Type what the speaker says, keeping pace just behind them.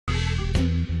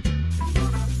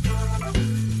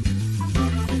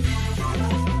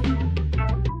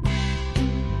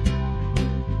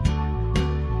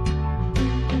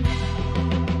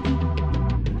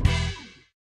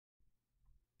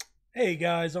Hey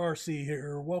guys, RC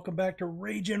here. Welcome back to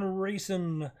Ragin'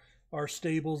 Racing, our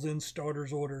stables in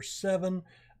starters order 7.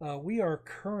 We are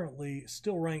currently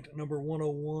still ranked number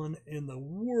 101 in the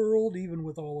world, even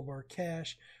with all of our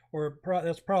cash, or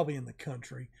that's probably in the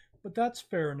country, but that's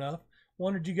fair enough.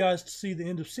 Wanted you guys to see the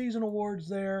end of season awards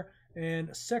there, and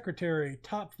Secretary,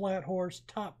 top flat horse,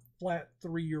 top flat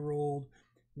 3-year-old,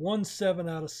 won 7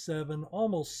 out of 7,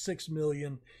 almost 6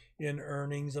 million in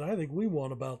earnings, and I think we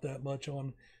won about that much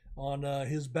on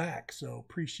his back, so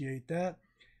appreciate that.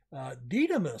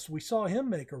 Didymus, we saw him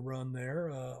make a run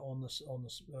there on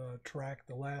this track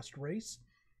the last race,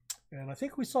 and I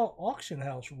think we saw Auction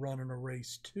House running a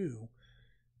race too.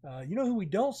 You know who we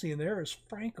don't see in there is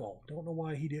Frankel. Don't know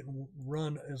why he didn't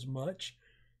run as much.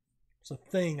 It's a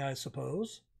thing, I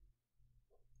suppose.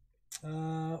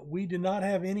 We did not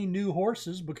have any new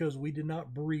horses because we did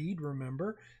not breed,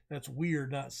 remember. That's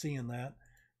weird not seeing that.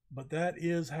 But that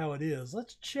is how it is.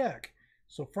 Let's check.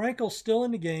 So Frankel's still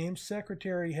in the game.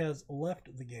 Secretary has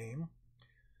left the game.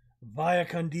 Vaya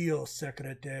con Dios,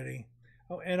 Secretary.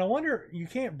 Oh, and I wonder, you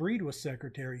can't breed with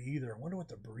Secretary either. I wonder what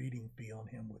the breeding fee on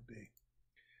him would be.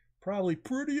 Probably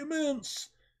pretty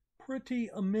immense. Pretty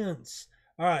immense.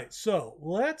 All right, so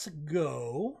let's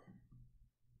go.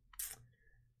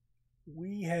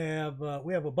 We have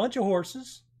a bunch of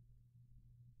horses,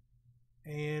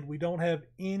 and we don't have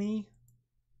any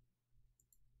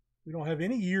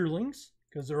yearlings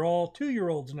because they're all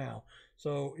 2-year-olds now.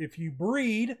 So if you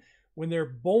breed when they're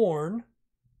born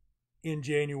in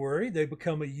January, they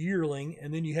become a yearling,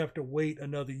 and then you have to wait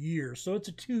another year. So it's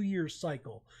a 2-year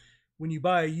cycle. When you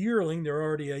buy a yearling, they're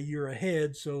already a year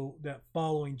ahead, so that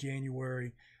following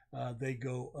January, they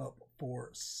go up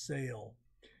for sale.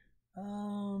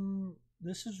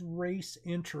 This is race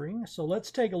entering, so let's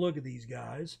take a look at these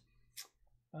guys.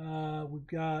 We've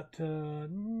got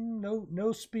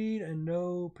no speed and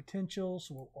no potential,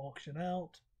 so we'll auction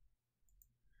out.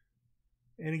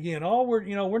 And again,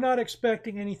 we're not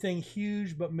expecting anything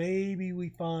huge, but maybe we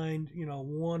find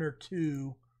 1 or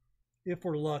 2, if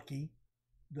we're lucky,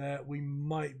 that we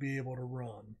might be able to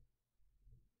run.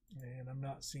 And I'm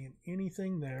not seeing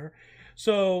anything there.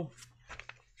 So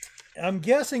I'm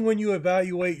guessing when you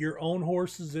evaluate your own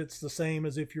horses, it's the same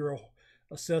as if you're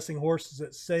assessing horses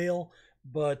at sale.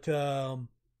 But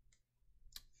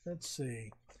let's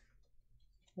see.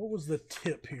 What was the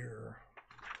tip here?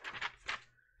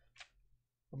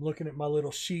 I'm looking at my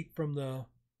little sheet from the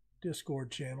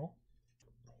Discord channel.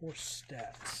 Horse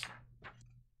stats.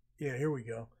 Yeah, here we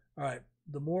go. All right.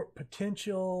 The more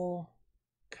potential,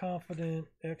 confident,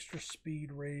 extra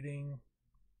speed rating.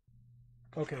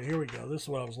 Okay, here we go. This is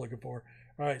what I was looking for.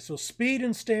 All right, so speed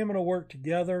and stamina work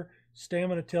together.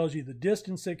 Stamina tells you the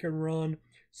distance it can run.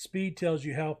 Speed tells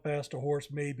you how fast a horse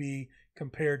may be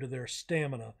compared to their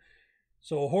stamina.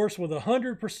 So a horse with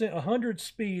 100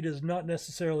 speed is not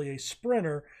necessarily a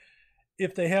sprinter.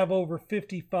 If they have over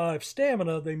 55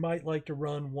 stamina, they might like to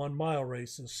run 1-mile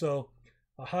races. So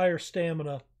a higher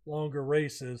stamina, longer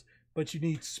races, but you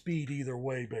need speed either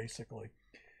way, basically.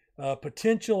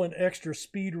 Potential and extra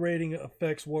speed rating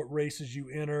affects what races you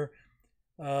enter.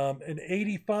 An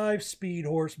 85 speed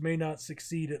horse may not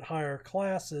succeed at higher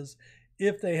classes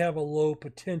if they have a low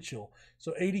potential.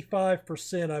 So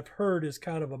 85% I've heard is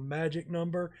kind of a magic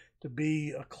number to be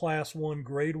a class 1,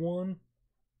 grade 1.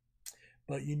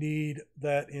 But you need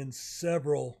that in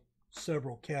several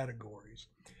categories.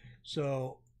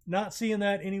 So not seeing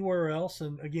that anywhere else.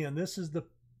 And again, this is the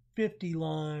 50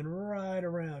 line right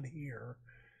around here.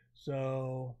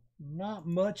 So not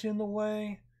much in the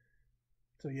way.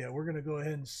 So yeah, we're going to go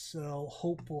ahead and sell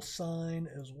Hopeful Sign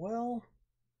as well.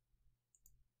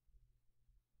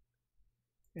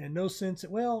 And no sense,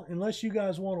 well, unless you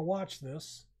guys want to watch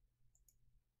this,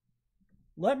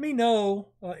 let me know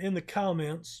in the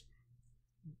comments,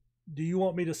 do you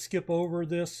want me to skip over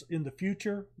this in the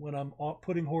future when I'm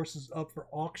putting horses up for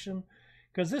auction?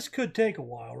 Because this could take a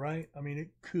while, right? I mean,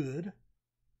 it could.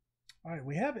 All right,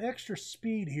 we have extra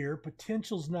speed here.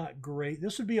 Potential's not great.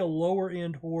 This would be a lower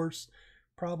end horse,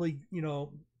 probably,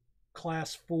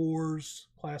 class 4s,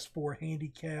 class 4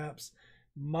 handicaps.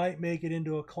 Might make it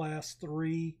into a class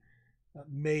 3,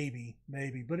 maybe.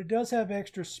 But it does have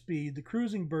extra speed. The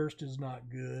cruising burst is not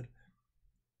good.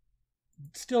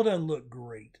 Still doesn't look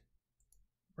great,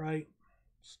 right?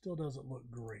 Still doesn't look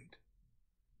great.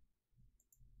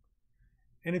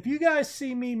 And if you guys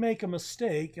see me make a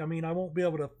mistake, I mean, I won't be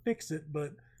able to fix it,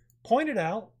 but point it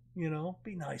out,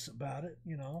 be nice about it,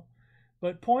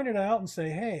 But point it out and say,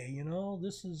 hey,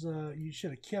 this is, you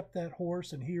should have kept that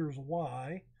horse, and here's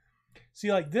why.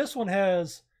 See, like this one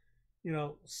has,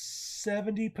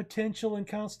 70 potential in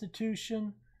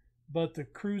Constitution. but the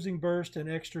cruising burst and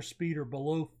extra speed are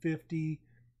below 50,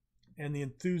 and the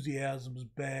enthusiasm's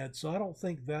bad, so I don't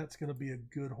think that's going to be a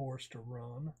good horse to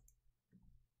run.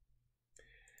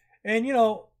 And, you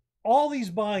know, all these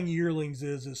buying yearlings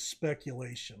is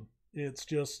speculation. It's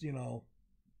just, you know,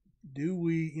 do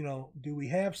we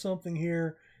have something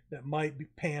here that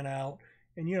might pan out?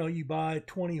 And, you know, you buy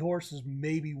 20 horses,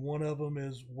 maybe one of them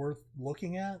is worth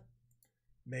looking at.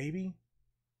 Maybe.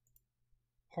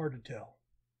 Hard to tell.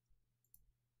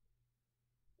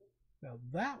 Now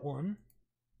that one,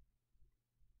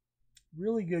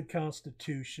 really good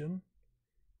constitution.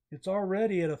 It's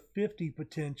already at a 50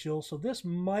 potential, so this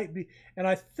might be, and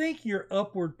I think your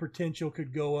upward potential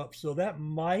could go up, so that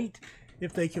might,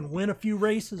 if they can win a few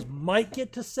races, might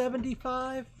get to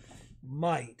 75.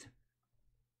 Might.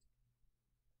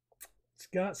 It's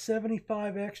got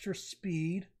 75 extra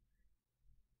speed.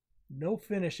 No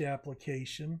finish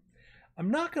application.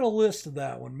 I'm not going to list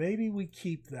that one. Maybe we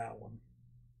keep that one.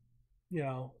 You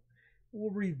know,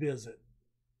 we'll revisit.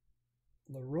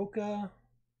 La Roca.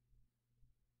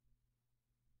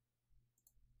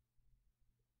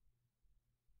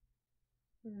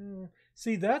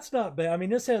 See, that's not bad. I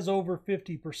mean, this has over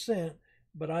 50%,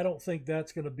 but I don't think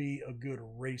that's going to be a good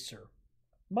racer.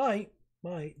 Might,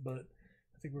 but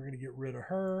I think we're going to get rid of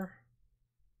her.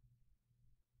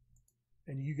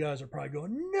 And you guys are probably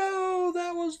going, no,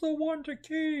 that was the one to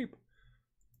keep.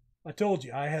 I told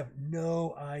you, I have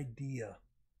no idea.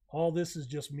 All this is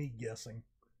just me guessing.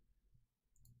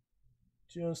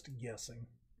 Just guessing.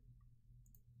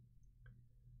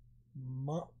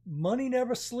 Money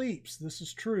never sleeps. This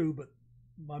is true, but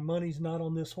my money's not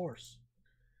on this horse.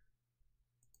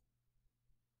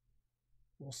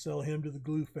 We'll sell him to the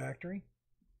glue factory.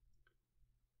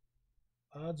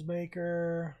 Odds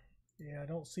maker. Yeah, I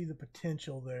don't see the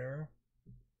potential there.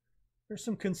 There's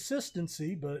some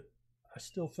consistency, but I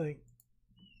still think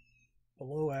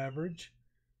below average.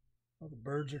 Oh, the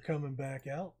birds are coming back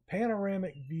out.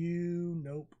 Panoramic view.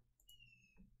 Nope.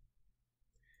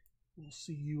 We'll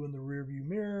see you in the rearview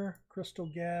mirror. Crystal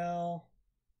Gal.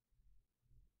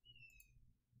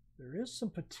 There is some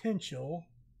potential.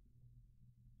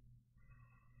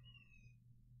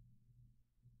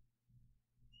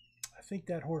 I think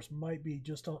that horse might be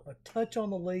just a touch on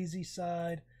the lazy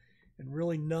side and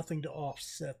really nothing to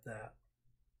offset that.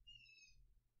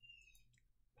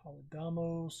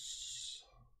 Polydamos.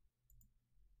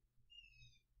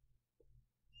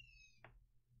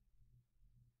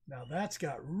 Now that's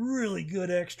got really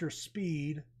good extra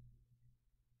speed,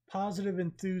 positive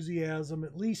enthusiasm,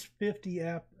 at least 50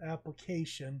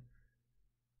 application.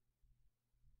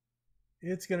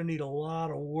 It's going to need a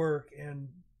lot of work, and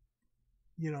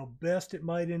you know, best it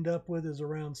might end up with is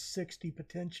around 60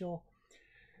 potential.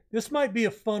 This might be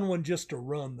a fun one just to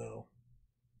run, though.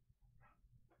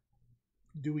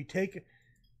 Do we take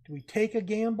a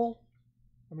gamble?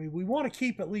 I mean, we want to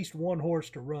keep at least one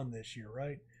horse to run this year,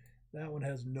 right? That one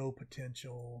has no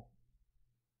potential.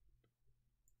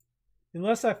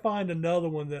 Unless I find another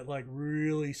one that like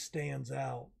really stands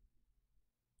out.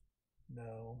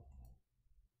 No.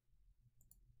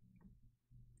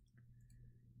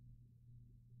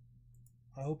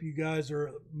 I hope you guys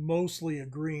are mostly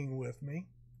agreeing with me.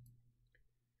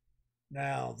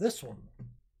 Now, this one.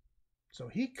 So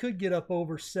he could get up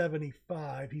over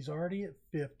 75. He's already at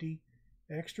 50.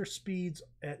 Extra speed's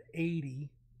at 80.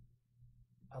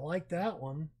 I like that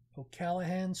one.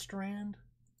 O'Callahan Strand.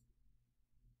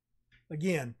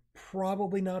 Again,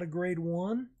 probably not a grade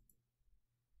 1.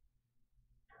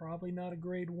 Probably not a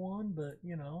grade 1, but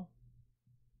you know.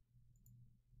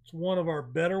 It's one of our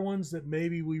better ones that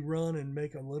maybe we run and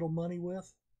make a little money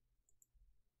with.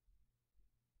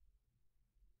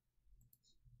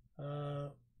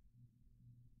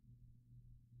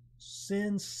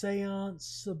 Sin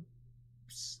Seance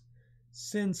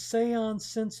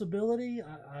Sensibility.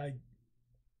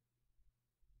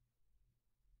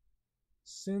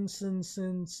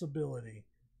 Sensibility.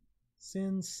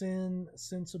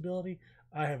 Sensibility.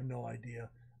 I have no idea.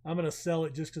 I'm going to sell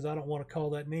it just because I don't want to call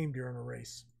that name during a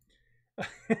race.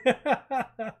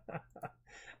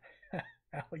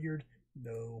 Halyard.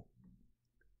 No.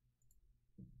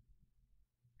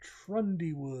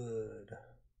 Trundywood.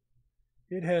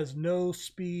 It has no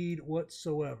speed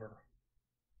whatsoever.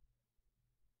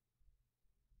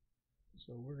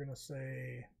 So we're going to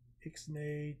say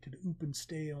Ixnay to the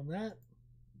Openstay on that.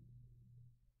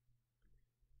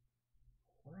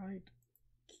 All right.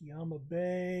 Kiama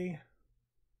Bay.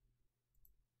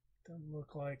 Doesn't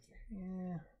look like,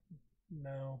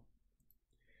 no.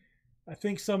 I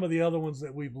think some of the other ones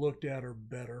that we've looked at are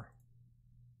better.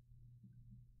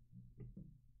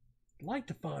 I'd like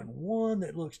to find one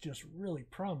that looks just really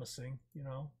promising, you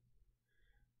know.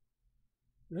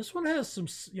 This one has some,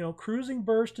 you know, cruising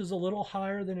burst is a little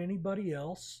higher than anybody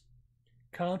else.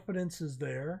 Confidence is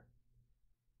there.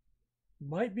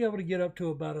 Might be able to get up to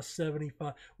about a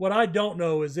 75. What I don't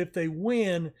know is if they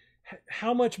win,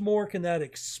 how much more can that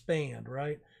expand,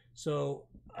 right? So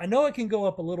I know it can go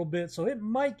up a little bit, so it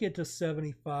might get to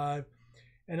 75.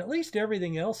 And at least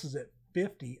everything else is at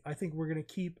 50. I think we're going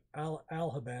to keep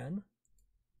Alhaban.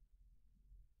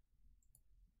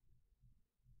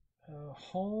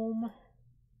 Home.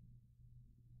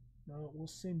 No, we'll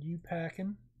send you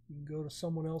packing. You can go to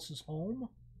someone else's home.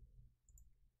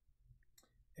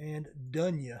 And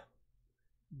Dunya.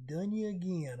 Dunya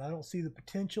again. I don't see the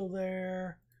potential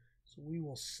there. So we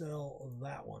will sell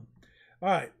that one. All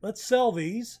right, let's sell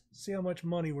these. See how much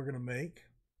money we're going to make.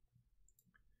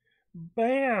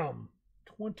 Bam!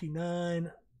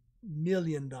 $29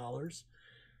 million.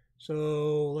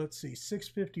 So let's see.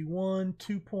 651,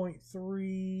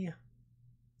 2.3.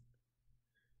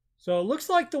 So it looks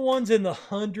like the ones in the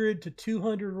 100 to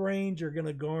 200 range are going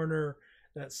to garner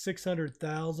that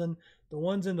 600,000. The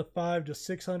ones in the 5 to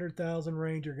 600,000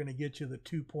 range are going to get you the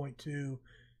 2.2,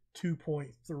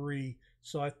 2.3.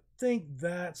 So I think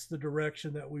that's the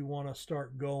direction that we want to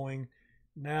start going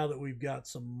now that we've got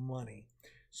some money.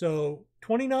 So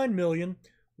 29 million.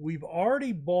 We've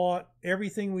already bought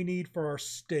everything we need for our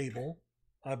stable,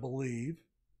 I believe.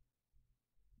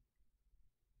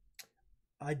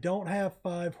 I don't have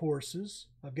 5 horses.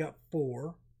 I've got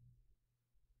 4.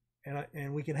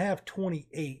 And we can have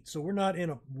 28, so we're not in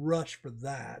a rush for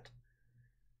that.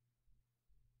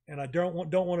 And I don't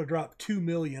want to drop 2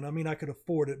 million. I mean, I could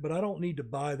afford it, but I don't need to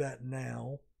buy that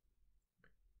now.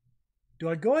 Do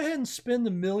I go ahead and spend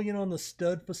the $1 million on the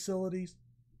stud facilities?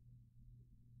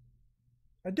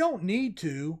 I don't need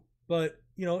to, but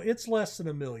you know, it's less than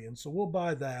 $1 million, so we'll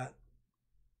buy that.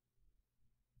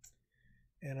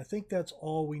 And I think that's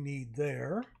all we need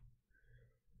there.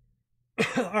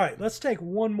 All right, let's take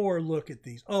one more look at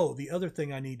these. Oh, the other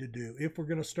thing I need to do, if we're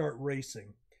going to start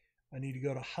racing, I need to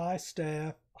go to high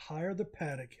staff, hire the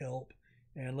paddock help,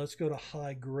 and let's go to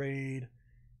high grade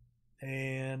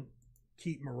and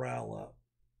keep morale up.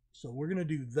 So we're going to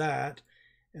do that.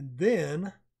 And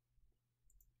then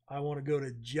I want to go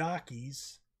to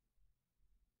jockeys.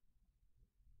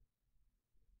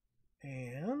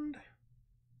 And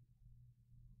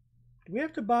do we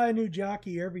have to buy a new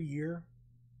jockey every year?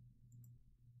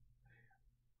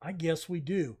 I guess we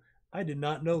do. I did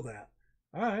not know that.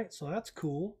 All right, so that's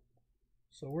cool.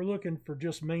 So we're looking for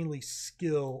just mainly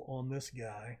skill on this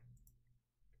guy.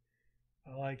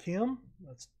 I like him.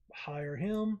 Let's hire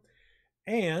him.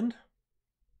 And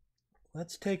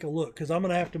let's take a look, because I'm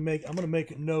going to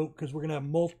make a note, because we're going to have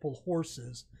multiple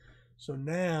horses. So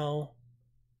now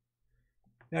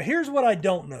here's what I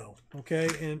don't know, okay?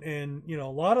 And you know,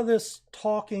 a lot of this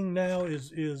talking now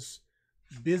is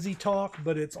busy talk,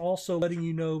 but it's also letting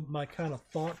you know my kind of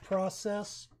thought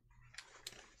process.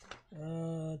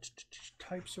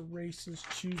 Types of races,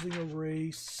 choosing a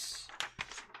race,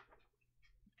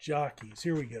 jockeys.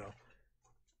 Here we go.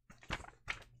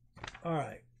 All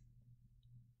right.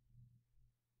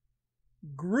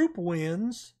 Group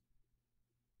wins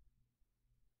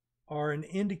are an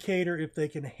indicator if they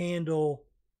can handle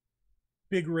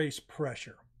big race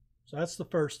pressure. So that's the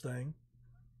first thing.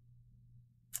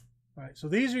 All right, so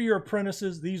these are your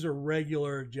apprentices. These are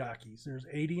regular jockeys. There's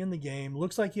 80 in the game.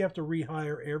 Looks like you have to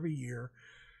rehire every year.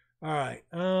 All right.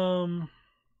 And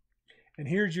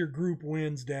here's your group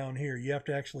wins down here. You have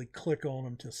to actually click on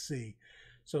them to see.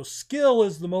 So skill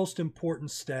is the most important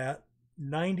stat,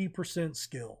 90%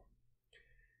 skill.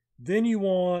 Then you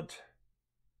want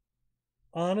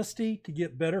honesty to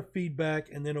get better feedback,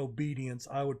 and then obedience.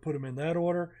 I would put them in that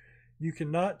order. You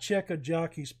cannot check a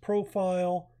jockey's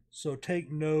profile, so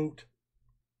take note.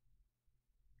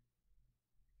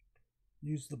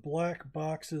 Use the black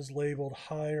boxes labeled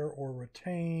hire or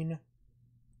retain.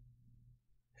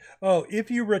 Oh, if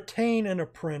you retain an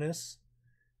apprentice,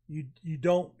 you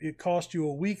don't, it costs you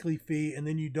a weekly fee, and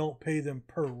then you don't pay them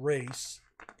per race.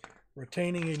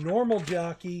 Retaining a normal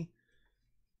jockey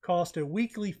cost a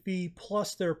weekly fee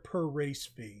plus their per race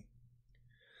fee.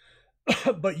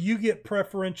 But you get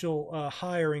preferential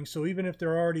hiring, so even if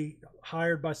they're already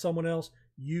hired by someone else,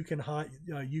 you can hire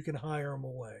them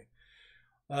away.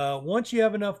 Once you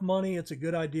have enough money, it's a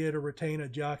good idea to retain a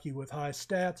jockey with high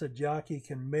stats. A jockey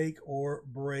can make or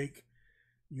break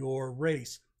your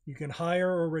race. You can hire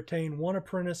or retain one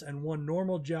apprentice and one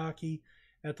normal jockey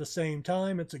at the same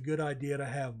time. It's a good idea to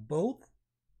have both.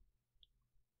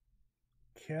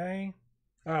 Okay.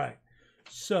 All right.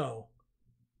 So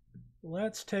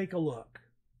let's take a look.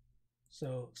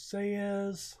 So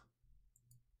Sayez,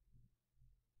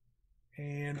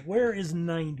 and where is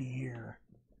 90 here?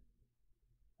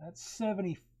 That's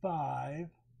 75.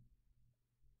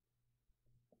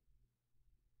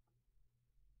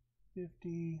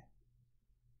 50,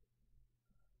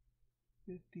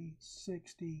 50,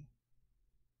 60.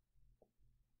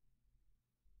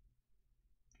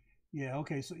 Yeah,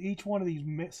 okay, so each one of these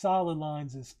solid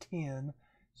lines is 10.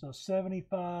 So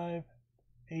 75,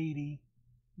 80,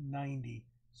 90.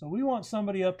 So we want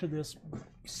somebody up to this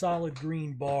solid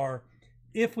green bar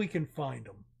if we can find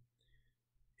them.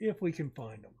 If we can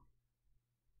find them.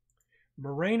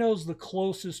 Moreno's the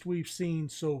closest we've seen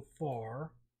so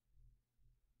far.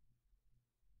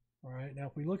 All right, now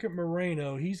if we look at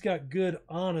Moreno, he's got good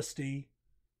honesty.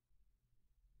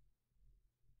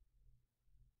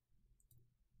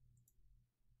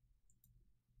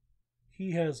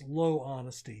 He has low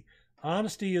honesty.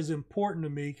 Honesty is important to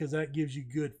me because that gives you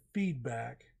good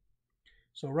feedback.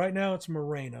 So right now it's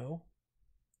Moreno.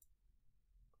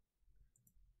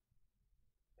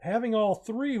 Having all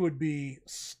three would be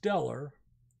stellar.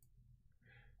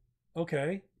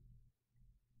 Okay.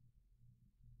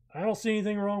 I don't see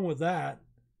anything wrong with that.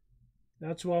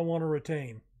 That's who I want to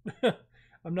retain.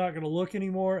 I'm not going to look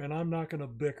anymore, and I'm not going to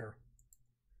bicker.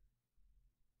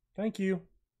 Thank you.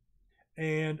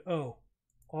 And, oh,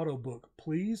 auto book,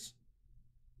 please.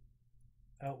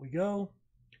 Out we go.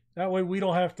 That way we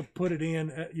don't have to put it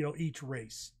in at, each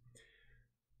race.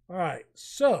 All right,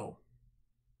 so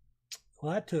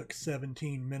well, that took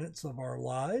 17 minutes of our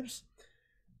lives.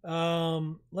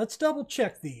 Let's double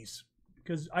check these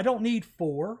because I don't need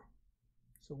 4.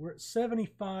 So we're at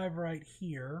 75 right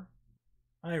here.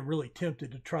 I am really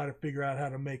tempted to try to figure out how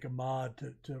to make a mod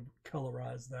to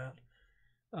colorize that.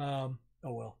 Oh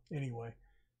well, anyway.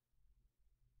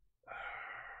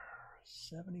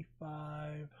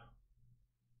 75.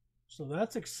 So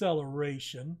that's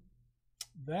acceleration.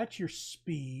 That's your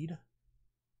speed.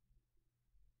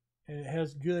 And it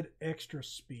has good extra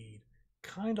speed.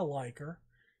 Kind of like her.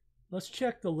 Let's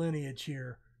check the lineage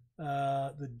here.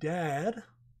 The dad,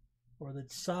 or the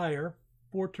sire,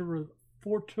 Forterutoli,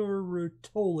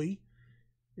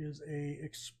 is a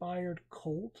expired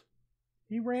colt.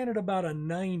 He ran at about a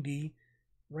 90.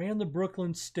 Ran the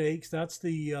Brooklyn Stakes. That's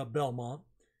the Belmont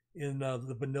in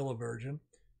the vanilla version.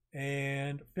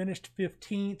 And finished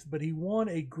 15th, but he won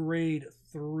a grade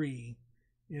 3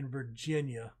 in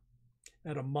Virginia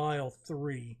at a mile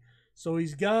 3. So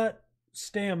he's got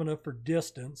stamina for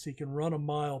distance. He can run a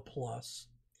mile plus.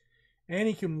 And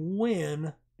he can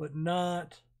win, but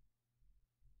not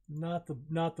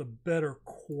the better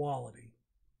quality.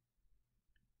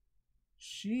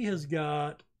 She has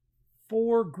got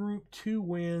 4 Group 2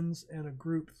 wins and a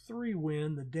Group 3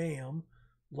 win, the Dam,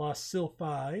 La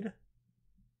Sylphide.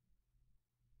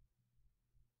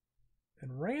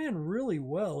 And ran really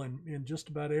well in just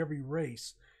about every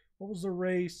race. What was the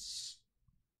race?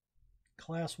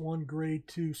 Class 1, Grade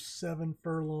 2, 7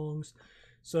 furlongs.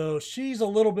 So she's a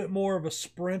little bit more of a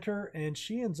sprinter, and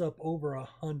she ends up over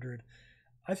 100.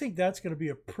 I think that's going to be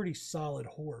a pretty solid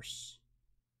horse.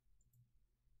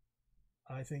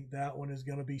 I think that one is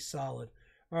going to be solid.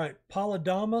 All right,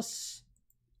 Polydamas,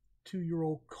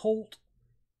 2-year-old colt.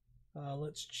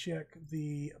 Let's check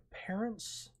the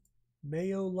parents.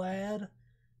 Mayo lad.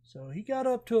 So he got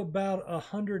up to about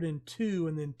 102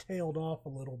 and then tailed off a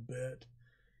little bit.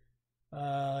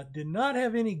 Did not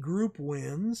have any group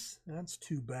wins. That's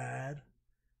too bad.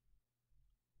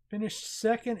 Finished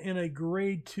second in a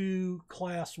grade 2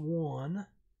 class 1.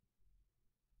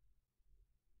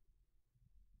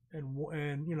 And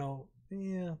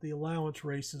the allowance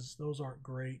races, those aren't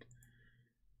great.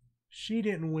 She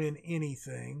didn't win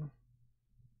anything.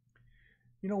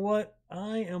 You know what?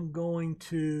 I am going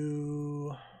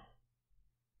to...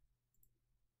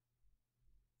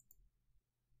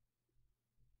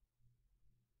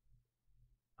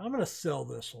 I'm going to sell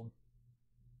this one.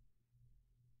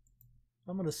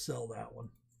 I'm going to sell that one.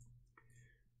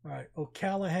 All right,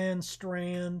 O'Callahan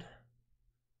Strand.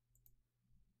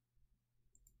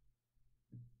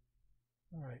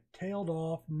 All right, tailed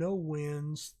off, no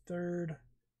wins. Third,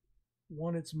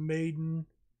 won its maiden.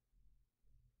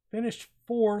 Finished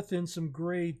 4th in some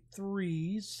grade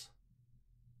 3s.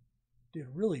 Did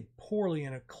really poorly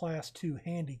in a class 2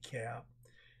 handicap.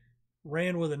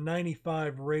 Ran with a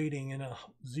 95 rating and a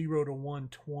 0 to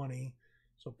 120.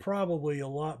 So probably a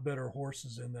lot better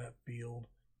horses in that field.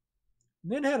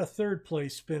 And then had a 3rd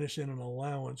place finish in an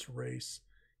allowance race.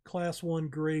 Class 1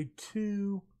 grade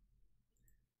 2.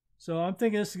 So I'm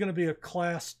thinking this is going to be a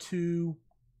class 2,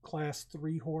 class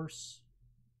 3 horse.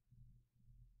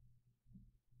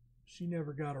 She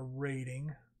never got a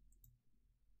rating.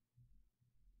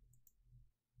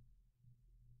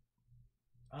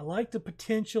 I like the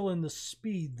potential and the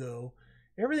speed, though.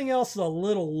 Everything else is a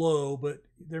little low, but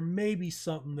there may be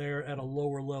something there at a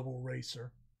lower level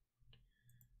racer.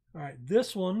 All right,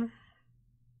 this one,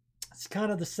 it's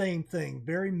kind of the same thing.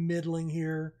 Very middling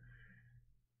here.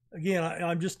 Again,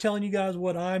 I'm just telling you guys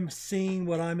what I'm seeing,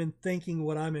 what I'm thinking,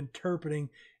 what I'm interpreting.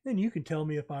 Then you can tell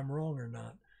me if I'm wrong or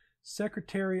not.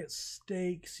 Secretariat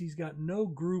Stakes. He's got no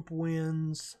group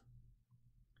wins.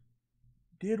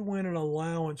 Did win an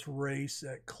allowance race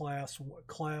at class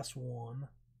 1.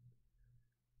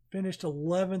 Finished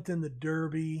 11th in the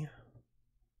Derby.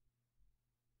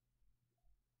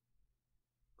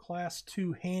 Class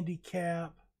 2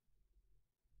 handicap.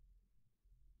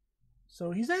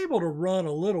 So he's able to run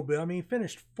a little bit. I mean, he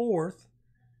finished 4th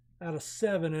out of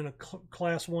 7 in a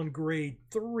class 1 grade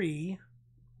 3.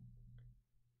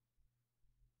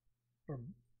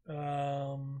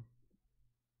 I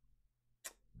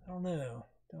don't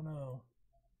know.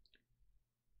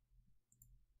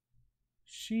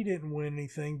 She didn't win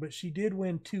anything, but she did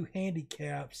win 2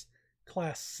 handicaps,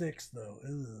 class 6 though.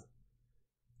 Ugh.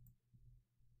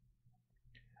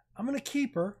 I'm going to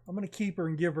keep her. I'm going to keep her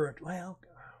and give her a, well,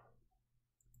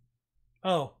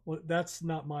 oh, well, that's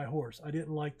not my horse. I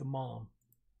didn't like the mom.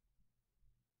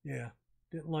 Yeah,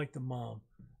 didn't like the mom.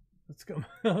 Let's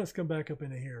come back up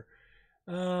into here.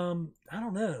 I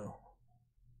don't know.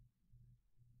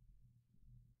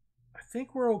 I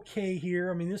think we're okay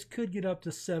here. I mean, this could get up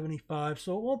to 75,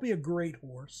 so it won't be a great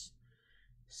horse.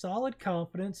 Solid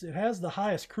confidence. It has the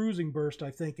highest cruising burst, I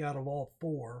think, out of all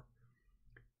 4.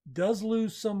 Does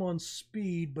lose some on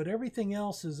speed, but everything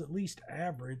else is at least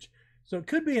average. So it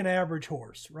could be an average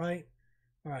horse, right?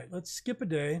 All right, let's skip a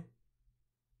day.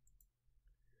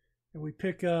 And we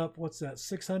pick up, what's that,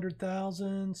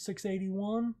 600,000,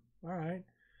 681? All right.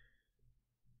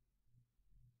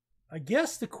 I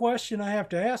guess the question I have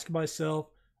to ask myself,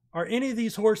 are any of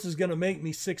these horses going to make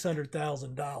me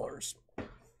 $600,000?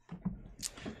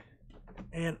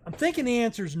 And I'm thinking the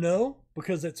answer is no,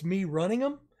 because it's me running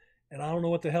them, and I don't know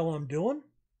what the hell I'm doing.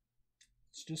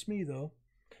 It's just me, though.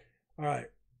 All right.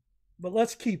 But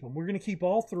let's keep them. We're going to keep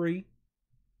all 3.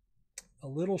 A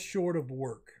little short of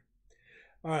work.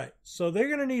 All right. So they're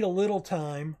going to need a little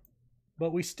time,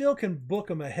 but we still can book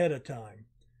them ahead of time.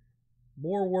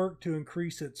 More work to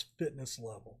increase its fitness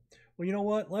level. Well, you know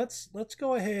what? Let's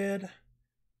go ahead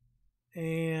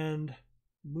and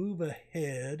move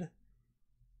ahead.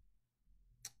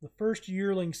 The first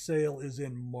yearling sale is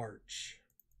in March.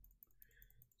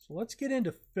 So let's get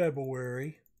into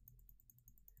February.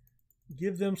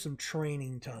 Give them some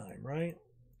training time, right?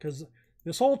 Because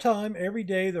this whole time, every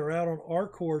day, they're out on our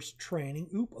course training.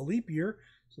 Oop, a leap year.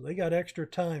 So they got extra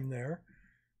time there.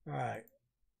 All right.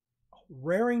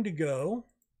 Raring to go.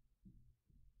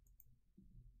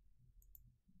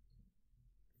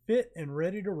 Fit and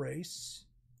ready to race.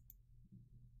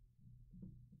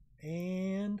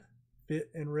 And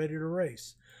fit and ready to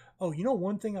race. Oh, you know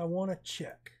one thing I want to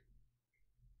check.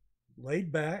 Laid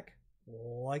back.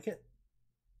 Like it.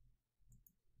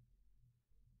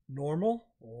 Normal.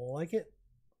 Like it.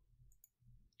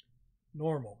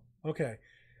 Normal. Okay.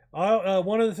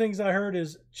 One of the things I heard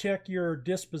is check your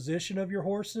disposition of your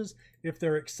horses. If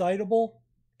they're excitable,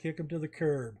 kick them to the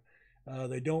curb.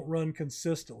 They don't run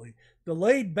consistently. The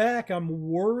laid back, I'm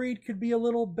worried could be a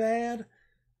little bad.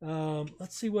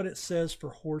 Let's see what it says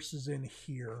for horses in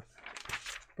here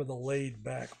for the laid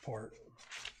back part.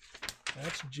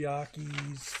 That's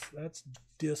jockeys. That's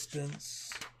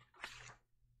distance.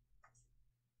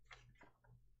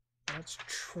 That's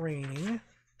training.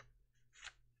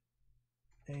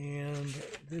 And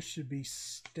this should be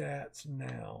stats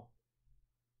now.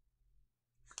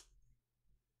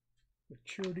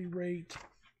 Maturity rate.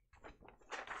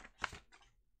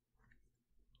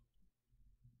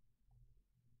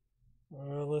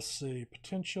 Let's see.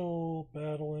 Potential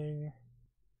battling.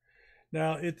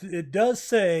 Now, it does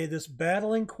say this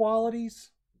battling qualities.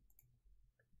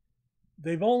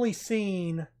 They've only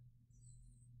seen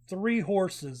 3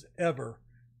 horses ever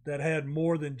that had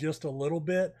more than just a little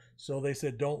bit, so they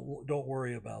said don't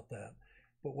worry about that.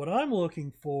 But what I'm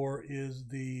looking for is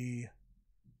the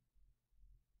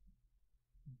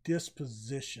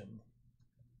disposition.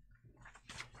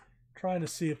 Trying to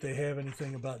see if they have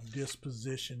anything about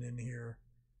disposition in here,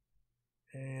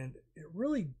 and it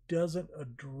really doesn't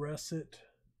address it.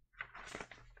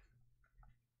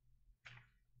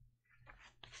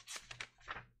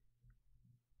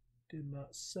 Did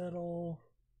not settle.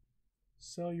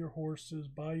 Sell your horses,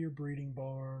 buy your breeding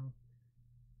barn,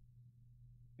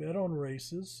 bet on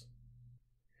races.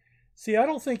 See, I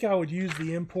don't think I would use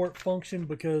the import function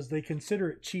because they consider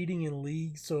it cheating in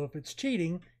leagues. So if it's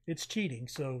cheating, it's cheating.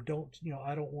 So don't,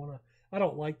 I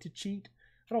don't like to cheat.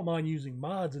 I don't mind using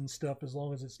mods and stuff as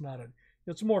long as it's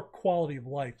more quality of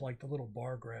life, like the little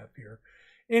bar graph here.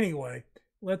 Anyway,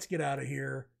 let's get out of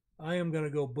here. I am going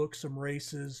to go book some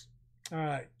races. All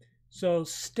right. So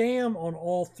stam on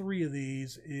all three of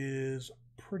these is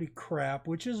pretty crap,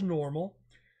 which is normal.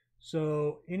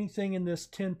 So anything in this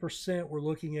 10%, we're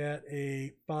looking at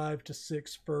a 5 to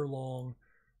 6 furlong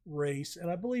race. And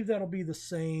I believe that'll be the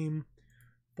same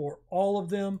for all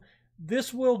of them.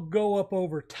 This will go up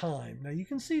over time. Now you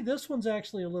can see this one's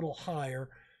actually a little higher.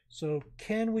 So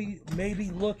can we maybe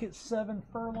look at 7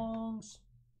 furlongs?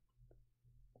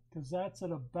 Because that's at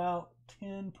about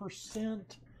 10%.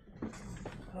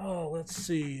 Oh, let's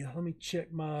see. Let me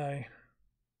check my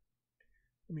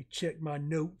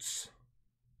notes.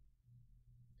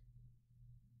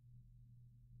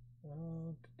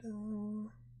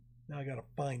 Now I gotta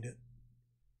find it.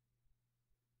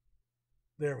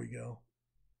 There we go.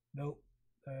 Nope,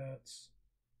 that's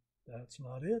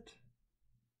not it.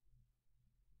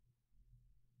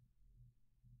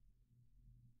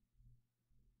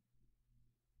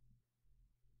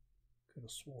 Could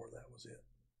have swore that was it.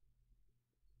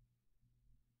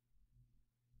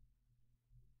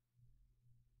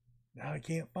 Now I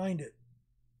can't find it.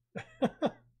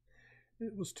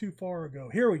 It was too far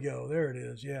ago. Here we go. There it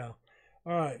is. Yeah.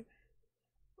 All right.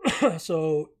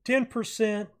 So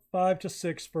 10%, 5 to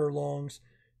 6 furlongs.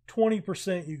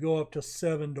 20%, you go up to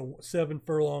 7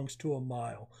 furlongs to a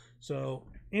mile. So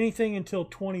anything until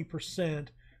 20%,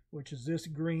 which is this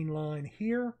green line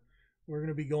here, we're going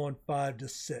to be going 5 to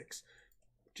 6.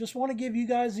 Just want to give you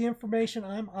guys the information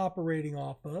I'm operating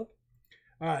off of.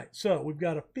 All right, so we've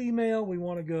got a female. We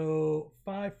want to go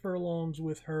 5 furlongs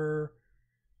with her.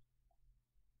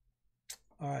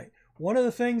 All right, one of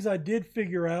the things I did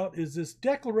figure out is this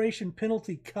declaration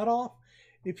penalty cutoff.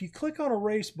 If you click on a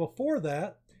race before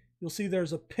that, you'll see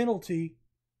there's a penalty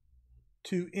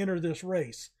to enter this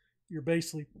race. You're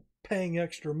basically paying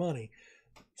extra money.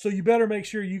 So you better make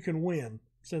sure you can win.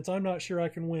 Since I'm not sure I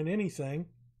can win anything,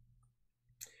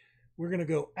 we're going to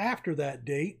go after that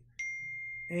date.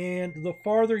 And the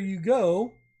farther you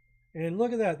go, and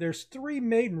look at that, there's 3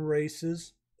 maiden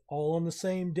races all on the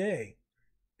same day.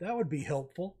 That would be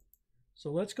helpful. So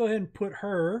let's go ahead and put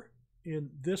her in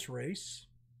this race.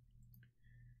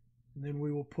 And then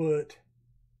we will put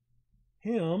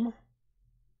him.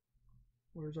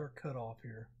 Where's our cutoff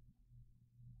here?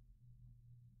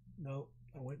 Nope,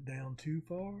 I went down too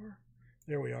far.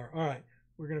 There we are. All right,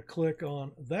 we're going to click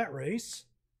on that race.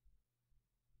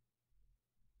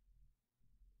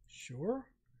 Sure.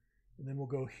 And then we'll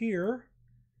go here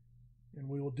and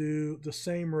we will do the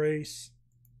same race.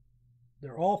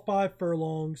 They're all 5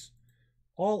 furlongs,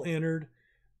 all entered.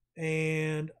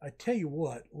 And I tell you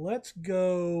what, let's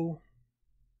go.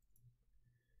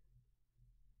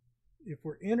 If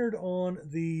we're entered on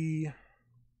the,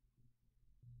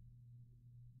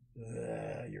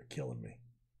 you're killing me.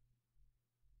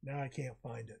 Now I can't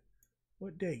find it.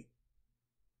 What date?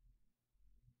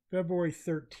 February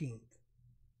 13th.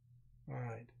 All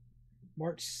right.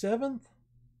 March 7th.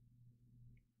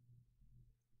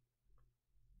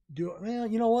 Well,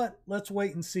 you know what? Let's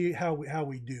wait and see how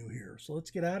we do here. So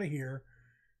let's get out of here.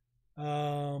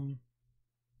 Why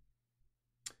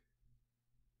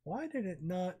did it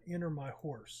not enter my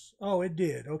horse? Oh, it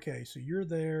did. Okay, so you're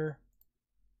there.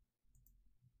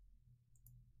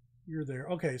 You're there.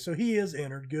 Okay, so he is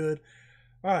entered. Good.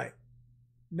 All right.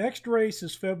 Next race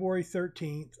is February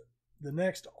 13th. The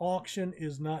next auction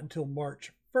is not until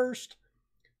March 1st.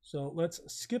 So let's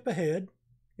skip ahead.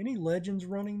 Any legends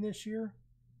running this year?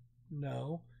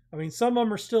 No. I mean, some of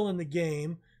them are still in the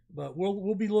game, but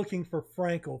we'll be looking for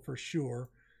Frankel for sure.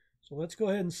 So let's go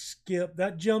ahead and skip.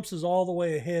 That jumps us all the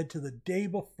way ahead to the day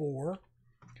before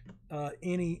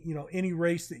any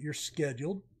race that you're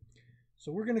scheduled.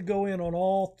 So we're going to go in on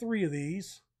all 3 of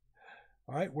these.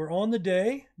 All right, we're on the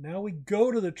day. Now we go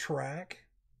to the track.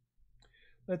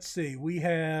 Let's see. We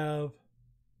have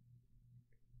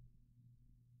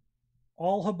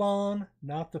Alhaban,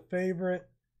 not the favorite.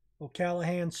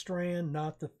 O'Callahan Strand,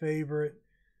 not the favorite.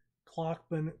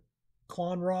 Clockman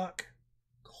Clonrock.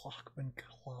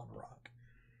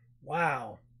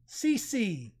 Wow.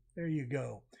 CC. There you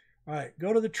go. All right,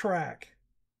 go to the track.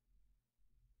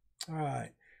 All right.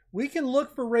 We can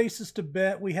look for races to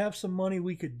bet. We have some money.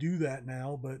 We could do that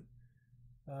now, but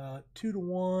 2 to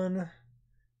 1.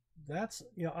 That's,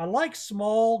 I like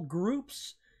small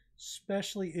groups,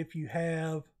 especially if you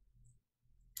have,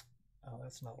 oh,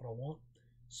 that's not what I want.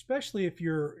 Especially if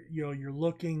you're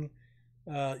looking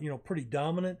pretty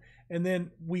dominant. And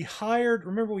then we hired,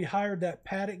 remember we hired that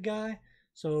paddock guy?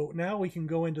 So now we can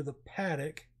go into the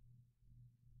paddock.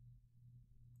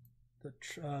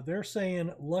 They're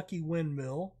saying Lucky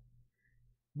Windmill.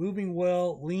 Moving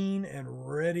well, lean, and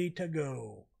ready to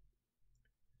go.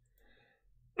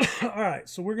 All right,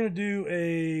 so we're gonna do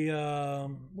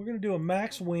a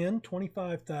max win,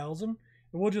 25,000, and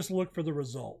we'll just look for the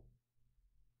result.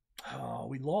 Oh,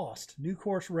 we lost. New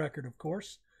course record, of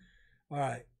course. All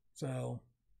right, so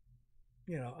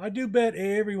I do bet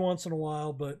every once in a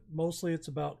while, but mostly it's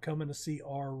about coming to see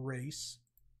our race.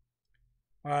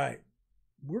 All right,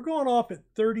 we're going off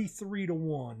at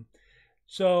 33-1.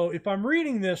 So if I'm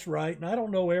reading this right, and I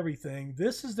don't know everything,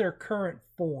 this is their current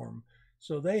form.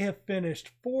 So they have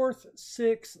finished 4th,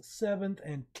 6th, 7th,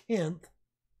 and 10th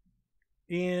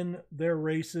in their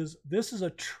races. This is a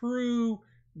true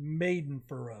maiden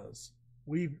for us.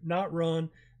 We've not run.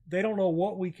 They don't know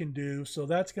what we can do, so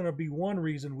that's going to be one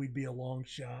reason we'd be a long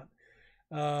shot.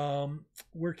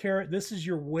 This is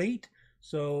your weight.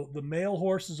 So the male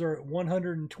horses are at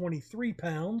 123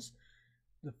 pounds.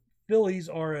 Fillies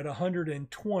are at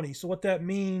 120. So what that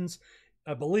means,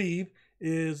 I believe,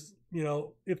 is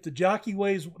if the jockey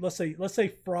weighs, let's say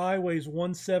Fry weighs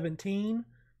 117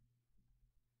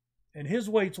 and his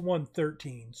weight's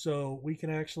 113. So we can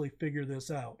actually figure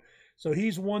this out. So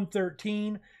he's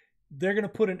 113. They're going to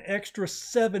put an extra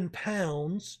 7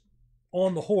 pounds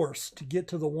on the horse to get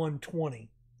to the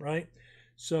 120, right?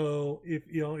 So if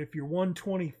you're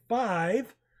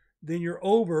 125, then you're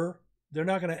over. They're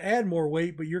not going to add more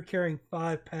weight, but you're carrying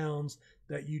 5 pounds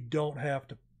that you don't have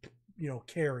to,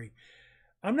 carry.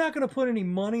 I'm not going to put any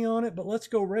money on it, but let's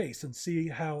go race and see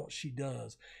how she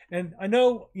does. And I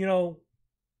know,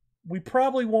 we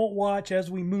probably won't watch as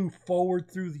we move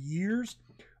forward through the years.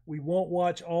 We won't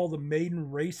watch all the maiden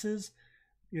races,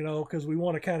 because we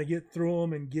want to kind of get through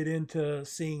them and get into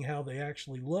seeing how they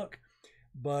actually look.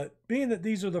 But being that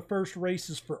these are the first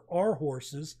races for our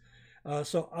horses,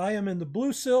 so I am in the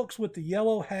blue silks with the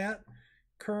yellow hat,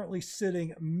 currently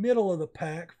sitting middle of the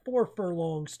pack, 4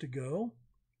 furlongs to go.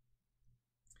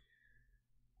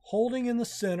 Holding in the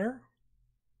center,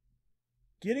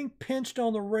 getting pinched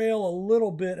on the rail a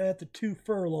little bit at the 2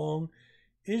 furlong.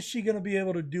 Is she going to be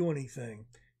able to do anything?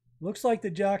 Looks like the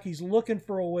jockey's looking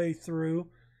for a way through.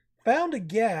 Found a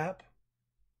gap.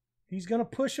 He's going to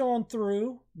push on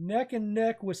through, neck and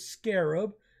neck with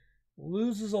Scarab.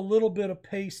 Loses a little bit of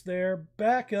pace there.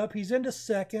 Back up. He's into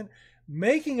second.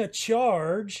 Making a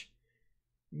charge.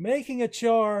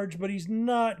 But he's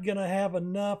not going to have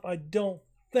enough, I don't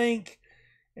think.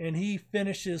 And he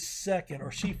finishes second, or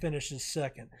she finishes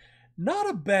second. Not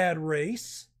a bad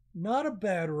race. Went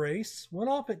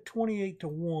off at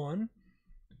 28-1.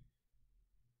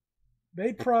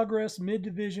 Made progress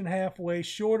mid-division halfway,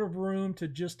 short of room to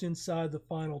just inside the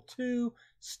final 2.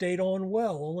 Stayed on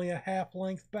well, only a half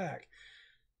length back.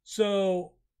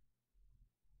 So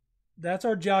that's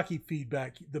our jockey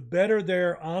feedback. The better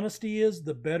their honesty is,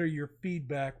 the better your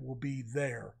feedback will be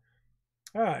there.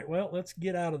 All right, well, let's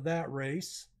get out of that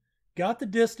race. Got the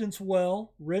distance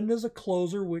well, ridden as a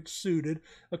closer, which suited.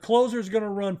 A closer is going to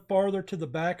run farther to the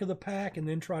back of the pack and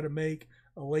then try to make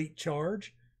a late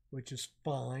charge, which is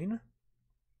fine.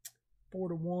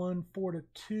 4-1,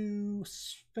 4-2,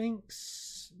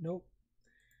 Sphinx. Nope.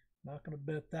 Not going to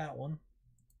bet that one.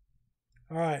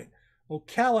 All right.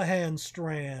 O'Callahan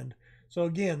Strand. So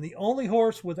again, the only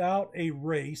horse without a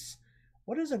race.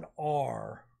 What is an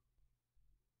R?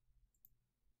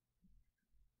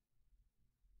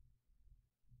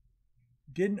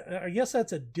 I guess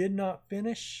that's a did not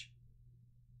finish.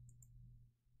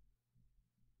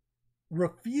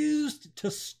 Refused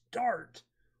to start.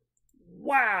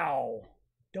 Wow.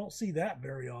 Don't see that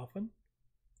very often.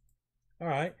 All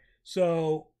right.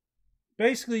 So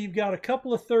basically you've got a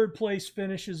couple of third place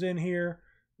finishes in here.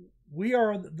 We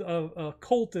are a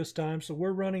colt this time, so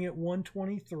we're running at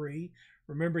 123.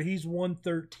 Remember, he's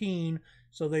 113,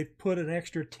 so they've put an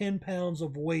extra 10 pounds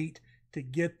of weight to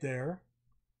get there.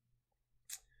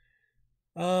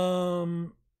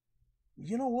 You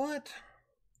know what?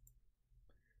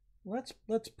 Let's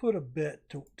put a bet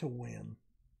to win.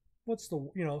 What's the,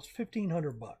 it's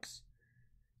 $1,500.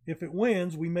 If it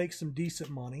wins, we make some decent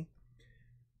money.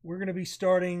 We're going to be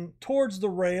starting towards the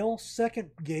rail, second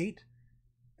gate.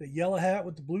 The yellow hat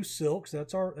with the blue silks.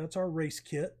 That's our race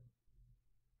kit.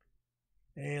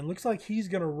 And looks like he's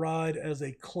going to ride as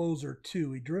a closer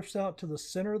too. He drifts out to the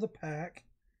center of the pack,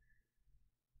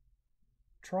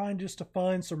 trying just to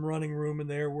find some running room in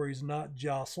there where he's not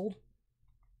jostled.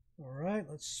 All right,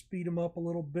 let's speed him up a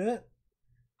little bit.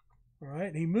 All right,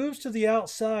 and he moves to the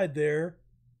outside there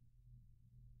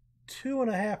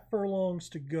 2.5 furlongs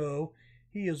to go.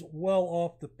 He is well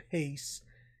off the pace.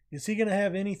 Is he going to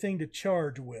have anything to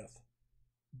charge with?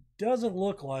 Doesn't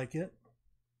look like it.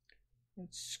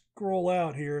 Let's scroll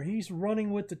out here. He's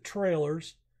running with the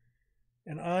trailers,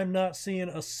 and I'm not seeing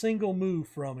a single move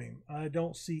from him. I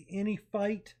don't see any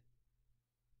fight.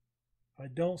 I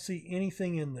don't see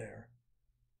anything in there.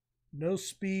 No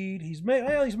speed. He's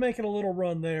making a little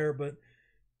run there, but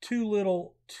too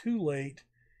little, too late.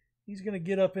 He's going to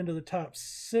get up into the top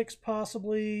 6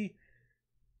 possibly.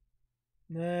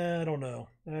 Nah, I don't know.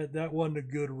 That wasn't a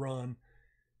good run.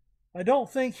 I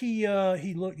don't think he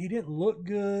didn't look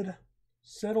good.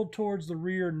 Settled towards the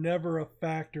rear, never a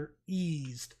factor.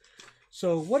 Eased.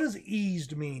 So what does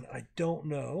eased mean? I don't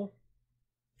know.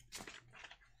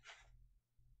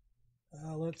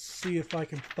 Let's see if I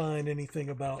can find anything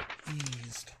about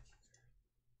eased.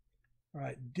 All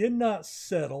right, did not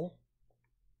settle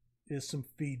is some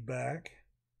feedback.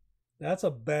 That's a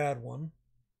bad one.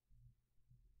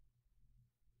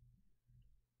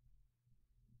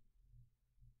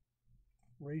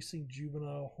 Racing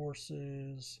juvenile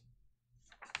horses.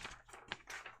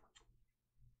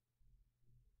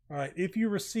 All right, if you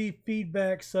receive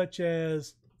feedback such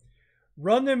as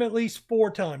run them at least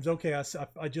 4 times. Okay,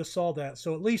 I just saw that.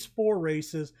 So at least 4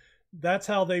 races. That's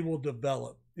how they will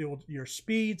develop. Your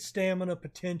speed, stamina,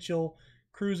 potential,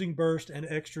 cruising burst, and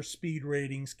extra speed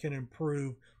ratings can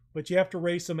improve. But you have to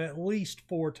race them at least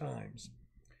 4 times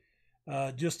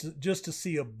just to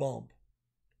see a bump.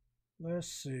 Let's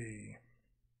see.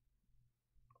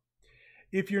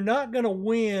 If you're not going to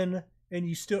win and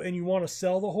you want to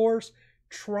sell the horse,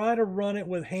 try to run it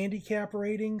with handicap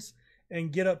ratings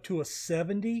and get up to a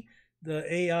 70.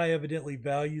 The AI evidently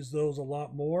values those a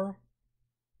lot more.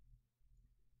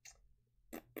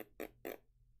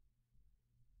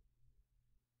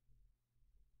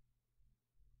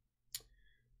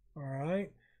 All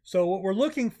right. So what we're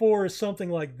looking for is something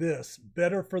like this.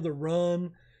 Better for the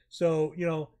run. So, you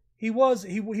know, he was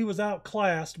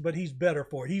outclassed, but he's better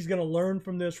for it. He's going to learn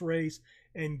from this race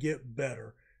and get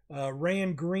better.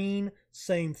 Ran green,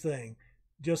 same thing.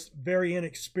 Just very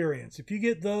inexperienced. If you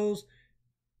get those,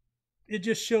 it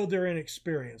just showed they're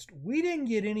inexperienced. We didn't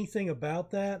get anything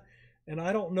about that, and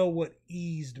I don't know what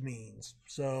eased means.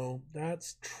 So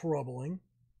that's troubling.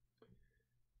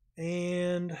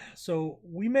 And so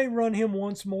we may run him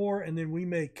once more, and then we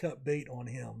may cut bait on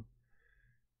him.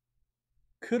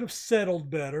 Could have settled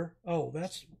better. Oh,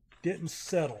 didn't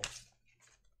settle.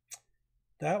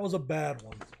 That was a bad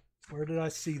one. Where did I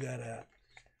see that at?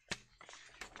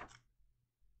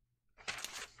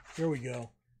 Here we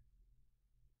go.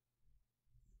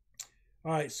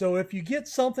 All right, so if you get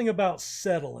something about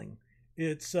settling,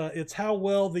 it's how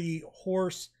well the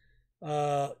horse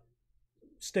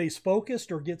stays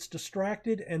focused or gets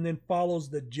distracted and then follows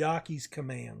the jockey's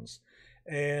commands.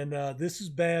 And this is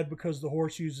bad because the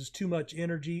horse uses too much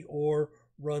energy or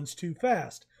runs too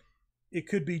fast. It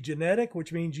could be genetic,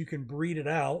 which means you can breed it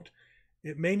out.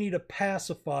 It may need a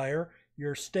pacifier.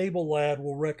 Your stable lad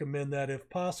will recommend that if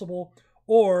possible.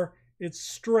 Or it's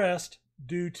stressed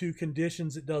due to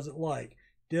conditions it doesn't like.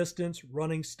 Distance,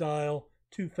 running style,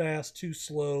 too fast, too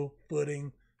slow,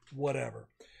 footing, whatever.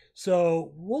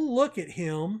 So we'll look at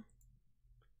him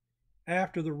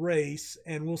after the race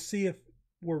and we'll see if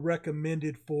we're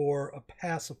recommended for a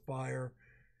pacifier.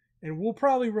 And we'll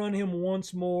probably run him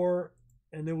once more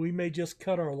and then we may just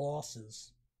cut our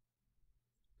losses.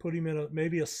 Put him in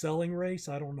maybe a selling race.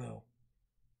 I don't know.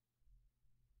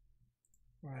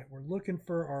 All right, we're looking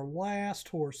for our last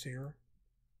horse here.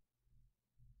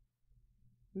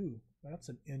 Ooh, that's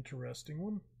an interesting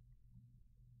one.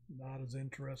 Not as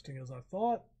interesting as I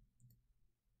thought.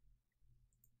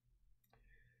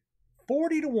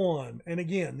 40-1. And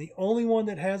again, the only one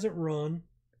that hasn't run.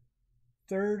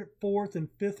 3rd, 4th, and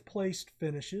 5th placed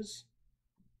finishes.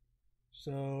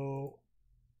 So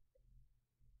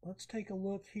let's take a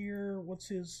look here. What's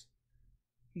his?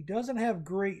 He doesn't have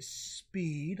great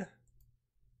speed,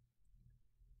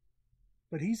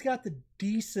 but he's got the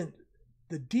decent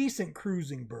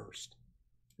cruising burst.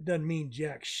 It doesn't mean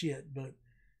jack shit, but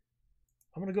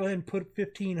I'm going to go ahead and put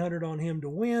 1,500 on him to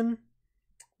win.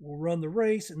 We'll run the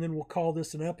race, and then we'll call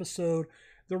this an episode.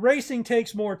 The racing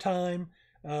takes more time,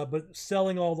 but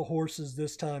selling all the horses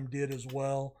this time did as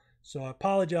well. So I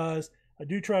apologize. I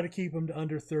do try to keep them to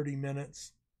under 30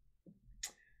 minutes.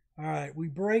 All right, we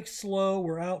break slow.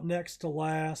 We're out next to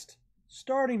last.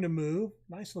 Starting to move.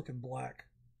 Nice looking black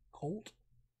colt.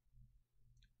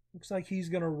 Looks like he's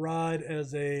going to ride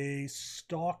as a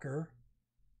stalker.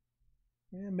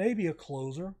 Yeah, maybe a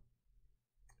closer.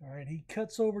 All right, he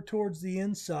cuts over towards the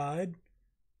inside.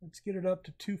 Let's get it up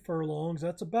to 2 furlongs.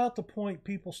 That's about the point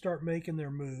people start making their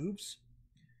moves.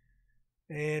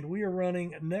 And we are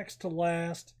running next to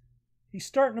last. He's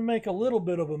starting to make a little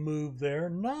bit of a move there.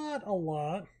 Not a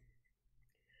lot.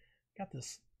 Got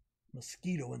this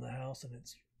mosquito in the house and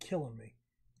it's killing me.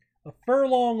 A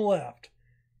furlong left.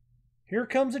 Here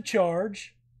comes a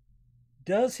charge.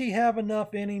 Does he have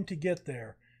enough in him to get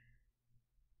there?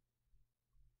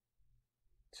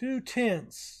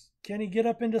 2/10. Can he get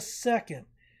up into second?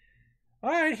 All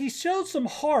right, he showed some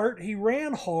heart. He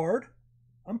ran hard.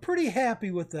 I'm pretty happy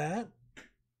with that.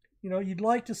 You know, you'd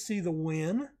like to see the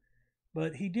win,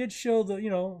 but he did show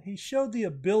the, he showed the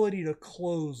ability to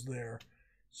close there.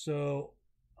 So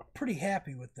I'm pretty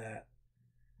happy with that.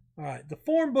 All right, the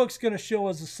form book's going to show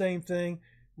us the same thing.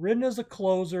 Ridden as a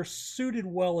closer, suited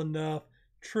well enough.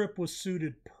 Trip was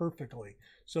suited perfectly.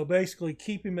 So basically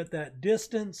keep him at that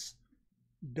distance.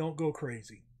 Don't go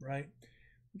crazy, right?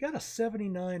 We got a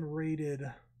 79 rated,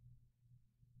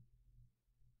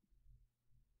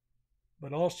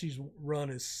 but all she's run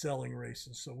is selling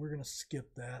races, so we're going to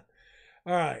skip that.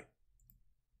 All right.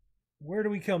 Where do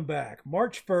we come back?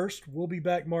 March 1st. We'll be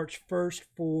back March 1st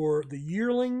for the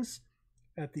yearlings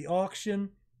at the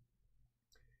auction.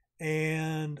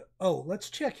 And, oh, let's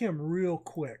check him real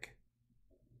quick.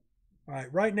 All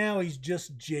right, right now he's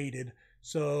just jaded.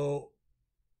 So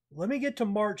let me get to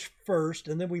March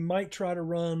 1st, and then we might try to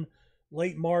run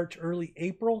late March, early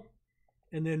April,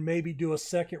 and then maybe do a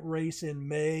second race in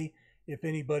May if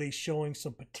anybody's showing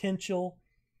some potential.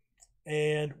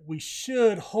 And we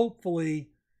should hopefully,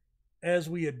 as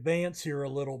we advance here a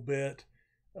little bit,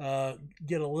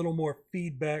 get a little more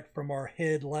feedback from our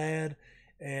head lad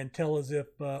and tell us if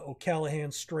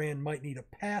O'Callahan's strand might need a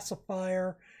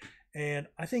pacifier. And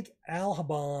I think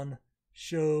Alhaban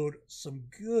showed some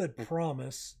good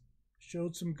promise.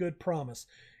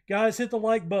 Guys, hit the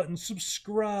like button,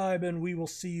 subscribe, and we will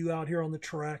see you out here on the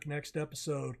track next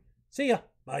episode. See ya.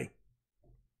 Bye.